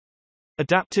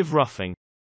Adaptive roughing.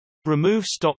 Remove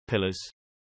stock pillars.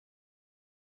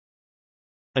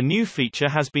 A new feature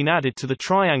has been added to the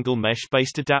triangle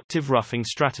mesh-based adaptive roughing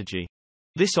strategy.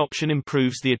 This option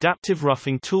improves the adaptive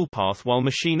roughing toolpath while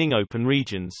machining open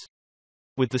regions.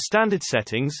 With the standard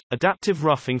settings, adaptive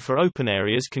roughing for open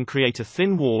areas can create a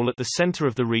thin wall at the center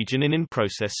of the region in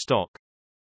in-process stock.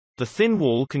 The thin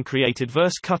wall can create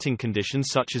adverse cutting conditions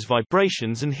such as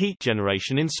vibrations and heat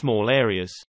generation in small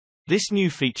areas. This new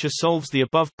feature solves the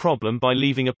above problem by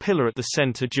leaving a pillar at the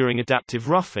center during adaptive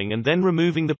roughing and then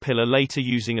removing the pillar later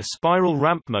using a spiral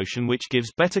ramp motion, which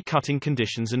gives better cutting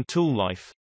conditions and tool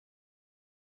life.